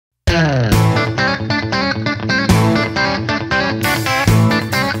Well,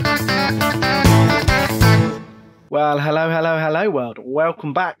 hello, world.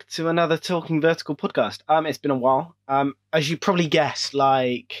 Welcome back to another Talking Vertical podcast. It's been a while. As you probably guessed,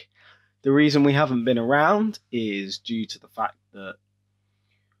 the reason we haven't been around is due to the fact that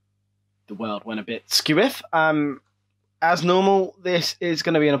the world went a bit skeweth. As normal, this is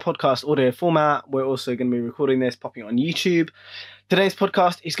going to be in a podcast audio format. We're also going to be recording this, popping it on YouTube. Today's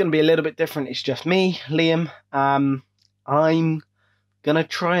podcast is going to be a little bit different. It's just me, Liam. I'm gonna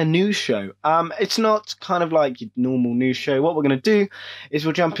try a news show. It's not kind of like your normal news show. What we're gonna do is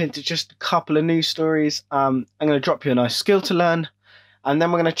we'll jump into just a couple of news stories. I'm gonna drop you a nice skill to learn, and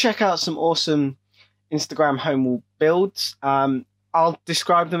then we're gonna check out some awesome Instagram home wall builds. I'll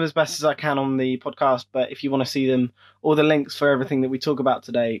describe them as best as I can on the podcast, but if you want to see them, all the links for everything that we talk about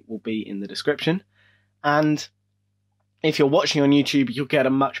today will be in the description. And if you're watching on YouTube, you'll get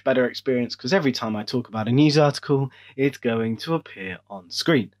a much better experience because every time I talk about a news article, it's going to appear on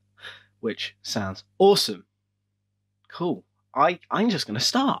screen, which sounds awesome. Cool. I'm just going to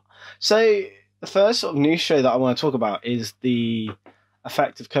start. So the first sort of news show that I want to talk about is the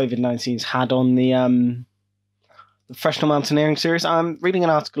effect of COVID-19's had on the professional mountaineering series. I'm reading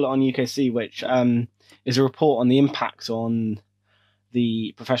an article on UKC, which is a report on the impacts on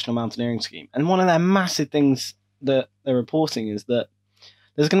the professional mountaineering scheme. And one of their massive things that they're reporting is that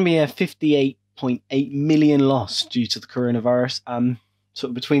there's going to be a 58.8 million loss due to the coronavirus, sort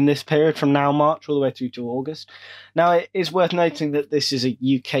of between this period from now, March, all the way through to August. Now, it is worth noting that this is a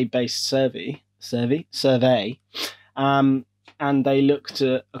UK-based survey, and they looked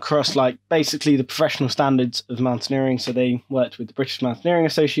at across basically the professional standards of mountaineering. So they worked with the British Mountaineering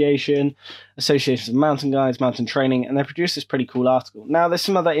Association, Associations of Mountain Guides, Mountain Training, and they produced this pretty cool article. Now, there's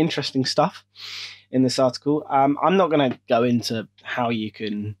some other interesting stuff in this article. I'm not going to go into how you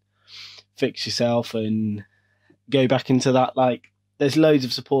can fix yourself and go back into that. There's loads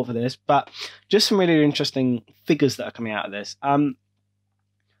of support for this, but just some really interesting figures that are coming out of this.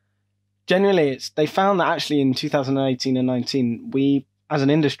 Generally, they found that actually in 2018 and 19, we, as an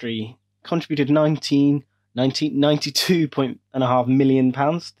industry, contributed 92.5 million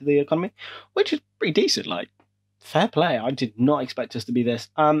pounds to the economy, which is pretty decent. Fair play. I did not expect us to be this.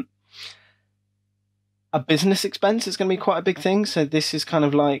 A business expense is going to be quite a big thing. So this is kind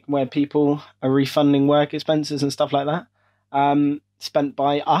of where people are refunding work expenses and stuff like that. Spent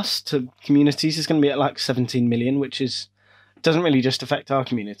by us to communities is going to be at 17 million, which doesn't really just affect our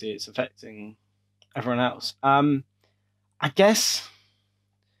community. It's affecting everyone else. I guess,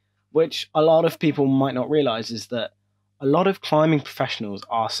 which a lot of people might not realize, is that a lot of climbing professionals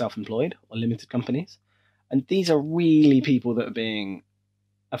are self-employed or limited companies. And these are really people that are being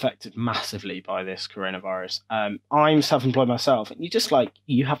affected massively by this coronavirus. I'm self-employed myself, and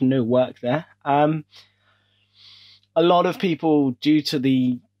you have no work there. A lot of people, due to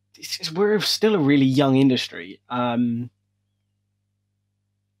we're still a really young industry,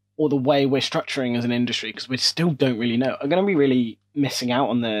 or the way we're structuring as an industry, because we still don't really know, are going to be really missing out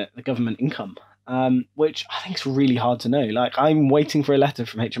on the government income, which I think is really hard to know. I'm waiting for a letter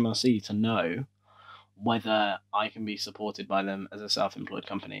from HMRC to know whether I can be supported by them as a self-employed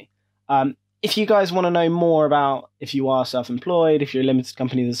company. If you guys want to know more about if you are self-employed, if you're a limited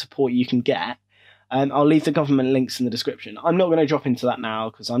company, the support you can get, I'll leave the government links in the description. I'm not going to drop into that now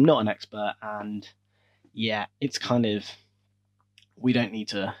because I'm not an expert, and yeah, it's kind of, we don't need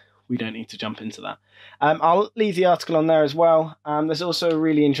to jump into that. I'll leave the article on there as well. There's also a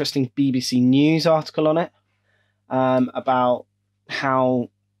really interesting BBC News article on it, about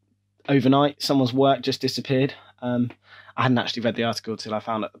how overnight someone's work just disappeared. I hadn't actually read the article till I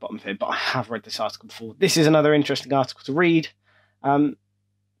found it at the bottom here, but I have read this article before. This is another interesting article to read,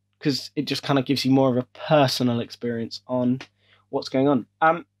 because it just kind of gives you more of a personal experience on what's going on.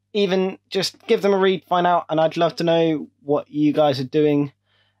 Even just give them a read, find out, and I'd love to know what you guys are doing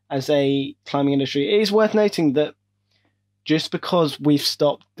as a climbing industry. It is worth noting that just because we've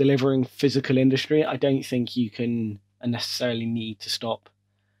stopped delivering physical industry, I don't think you can necessarily need to stop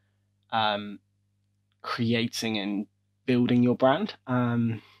creating and building your brand.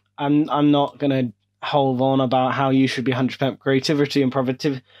 I'm not going to hold on about how you should be 100% creativity and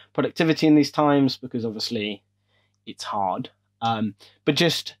productivity in these times, because obviously it's hard. But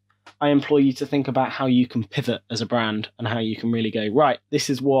just, I implore you to think about how you can pivot as a brand and how you can really go, right, this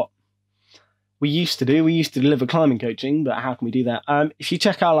is what we used to do. We used to deliver climbing coaching, but how can we do that? If you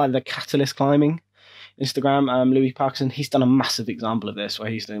check out the Catalyst Climbing Instagram, Louis Parkinson, he's done a massive example of this where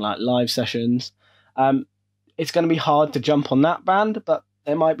he's doing live sessions. It's going to be hard to jump on that band, but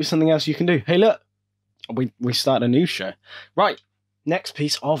there might be something else you can do. Hey, look, we started a news show. Right, next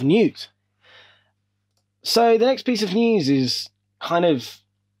piece of news. So the next piece of news is kind of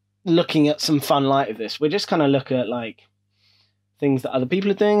looking at some fun light of this. We're just kind of look at like things that other people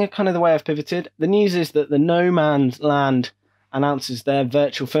are doing, kind of the way I've pivoted. The news is that the No Man's Land announces their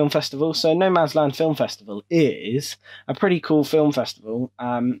virtual film festival. So No Man's Land Film Festival is a pretty cool film festival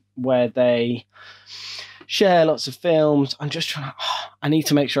where they share lots of films. I'm just trying to... I need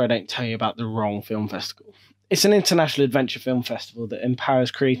to make sure I don't tell you about the wrong film festival. It's an international adventure film festival that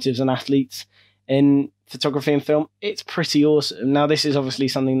empowers creatives and athletes in photography and film. It's pretty awesome. Now, this is obviously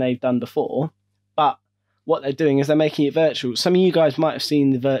something they've done before, but what they're doing is they're making it virtual. Some of you guys might have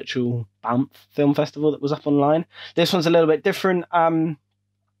seen the virtual Banff Film Festival that was up online. This one's a little bit different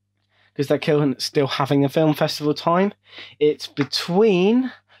because they're still having a film festival time. It's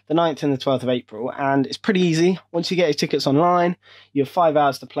between the 9th and the 12th of April, and it's pretty easy. Once you get your tickets online, you have 5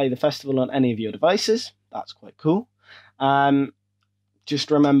 hours to play the festival on any of your devices. That's quite cool.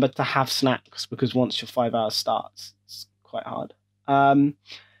 Just remember to have snacks, because once your 5 hours starts, it's quite hard.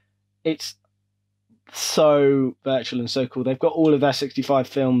 It's so virtual and so cool. They've got all of their 65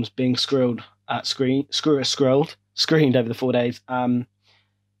 films being screened over the 4 days.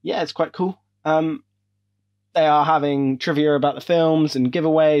 Yeah, it's quite cool. They are having trivia about the films and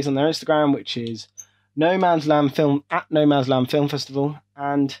giveaways on their Instagram, which is No Man's Land Film at No Man's Land Film Festival.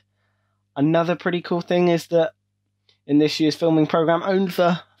 And another pretty cool thing is that in this year's filming program, only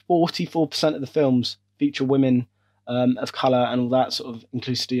 44% of the films feature women of colour and all that sort of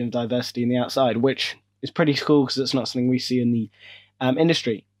inclusivity and diversity in the outside, which is pretty cool because it's not something we see in the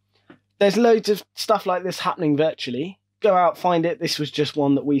industry. There's loads of stuff like this happening virtually. Go out, find it. This was just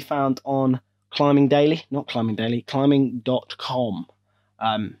one that we found on climbing.com.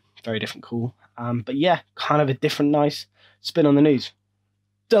 Very different, cool. But yeah, kind of a different, nice spin on the news.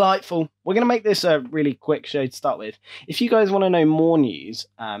 Delightful. We're going to make this a really quick show to start with. If you guys want to know more news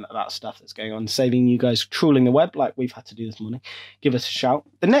about stuff that's going on, saving you guys trawling the web like we've had to do this morning, give us a shout.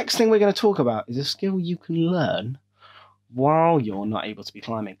 The next thing we're going to talk about is a skill you can learn while you're not able to be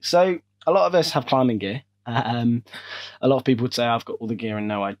climbing. So a lot of us have climbing gear. A lot of people would say I've got all the gear and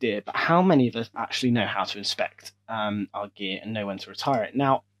no idea, but how many of us actually know how to inspect our gear and know when to retire it?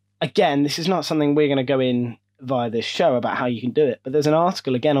 Now, again, this is not something we're going to go in via this show about how you can do it, but there's an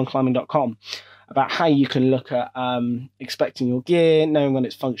article again on climbing.com about how you can look at inspecting your gear, knowing when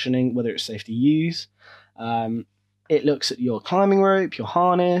it's functioning, whether it's safe to use. It looks at your climbing rope, your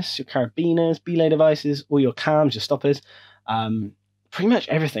harness, your carabiners, belay devices, all your cams, your stoppers, pretty much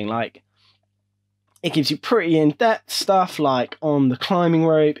everything. Like, it gives you pretty in-depth stuff, like on the climbing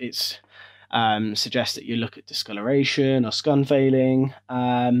rope, it's suggests that you look at discoloration or scun failing.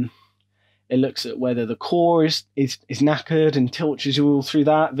 It looks at whether the core is knackered and tortures you all through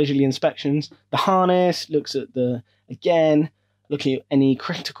that, visually inspections. The harness looks at looking at any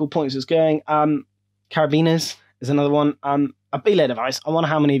critical points it's going. Carabiners is another one. A belay device. I wonder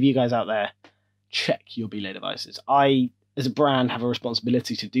how many of you guys out there check your belay devices. I, as a brand, have a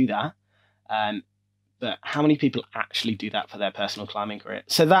responsibility to do that. But how many people actually do that for their personal climbing career?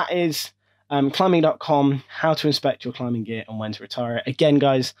 So that is climbing.com, how to inspect your climbing gear and when to retire it. Again,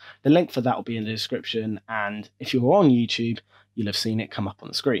 guys, the link for that will be in the description. And if you're on YouTube, you'll have seen it come up on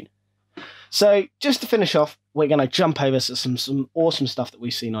the screen. So just to finish off, we're going to jump over to some awesome stuff that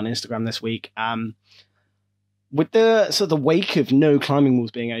we've seen on Instagram this week. With the wake of no climbing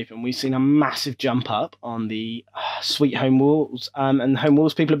walls being open, we've seen a massive jump up on the sweet home walls and home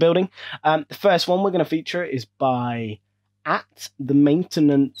walls people are building. The first one we're going to feature is by the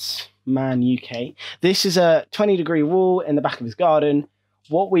Maintenance Man UK. This is a 20-degree wall in the back of his garden.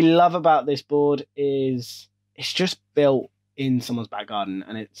 What we love about this board is it's just built in someone's back garden,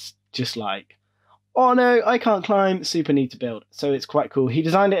 and it's just like, oh no, I can't climb, super neat to build. So it's quite cool. He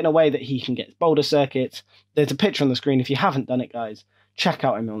designed it in a way that he can get boulder circuits. There's a picture on the screen. If you haven't done it, guys, check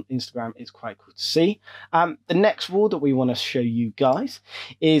out him on Instagram. It's quite cool to see. The next wall that we want to show you guys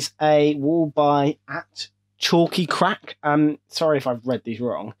is a wall by Chalky Crack. Sorry if I've read these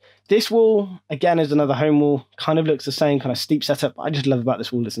wrong. This wall, again, is another home wall. Kind of looks the same, kind of steep setup. I just love about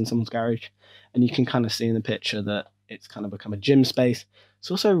this wall, it's in someone's garage. And you can kind of see in the picture that it's kind of become a gym space. It's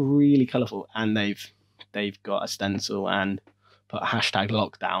also really colourful, and they've got a stencil and put a hashtag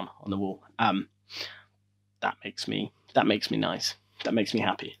lockdown on the wall. That makes me nice. That makes me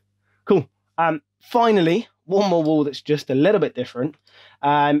happy. Cool. Finally, one more wall that's just a little bit different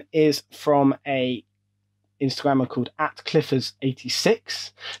is from a Instagrammer called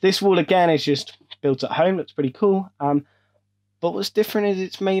 @Cliffers86. This wall again is just built at home, looks pretty cool. But what's different is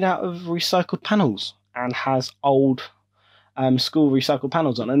it's made out of recycled panels and has old school recycled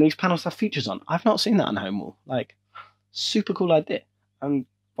panels on, and these panels have features on. I've not seen that on a home wall. Like, super cool idea.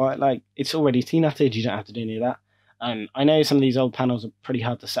 But like, it's already tenutted. You don't have to do any of that. I know some of these old panels are pretty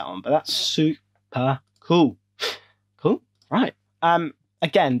hard to set on, but that's super cool. Cool. Right.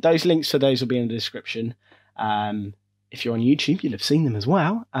 Again, those links for those will be in the description. If you're on YouTube, you'll have seen them as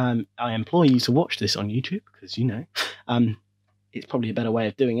well. I implore you to watch this on YouTube because, you know, it's probably a better way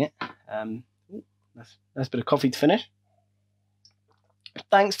of doing it. That's a bit of coffee to finish.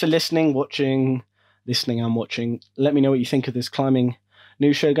 Thanks for listening, watching. Let me know what you think of this climbing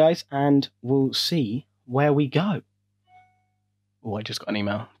news show, guys, and we'll see where we go. Oh, I just got an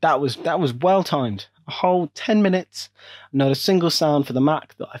email. That was well timed. A whole 10 minutes, not a single sound for the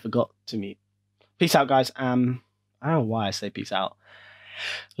Mac that I forgot to mute. Peace out, guys. I don't know why I say peace out.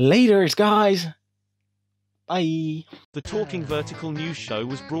 Laters, guys. Bye. The Talking Vertical News Show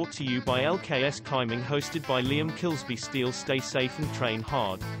was brought to you by LKS Climbing, hosted by Liam Kilsby-Steele. Stay safe and train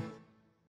hard.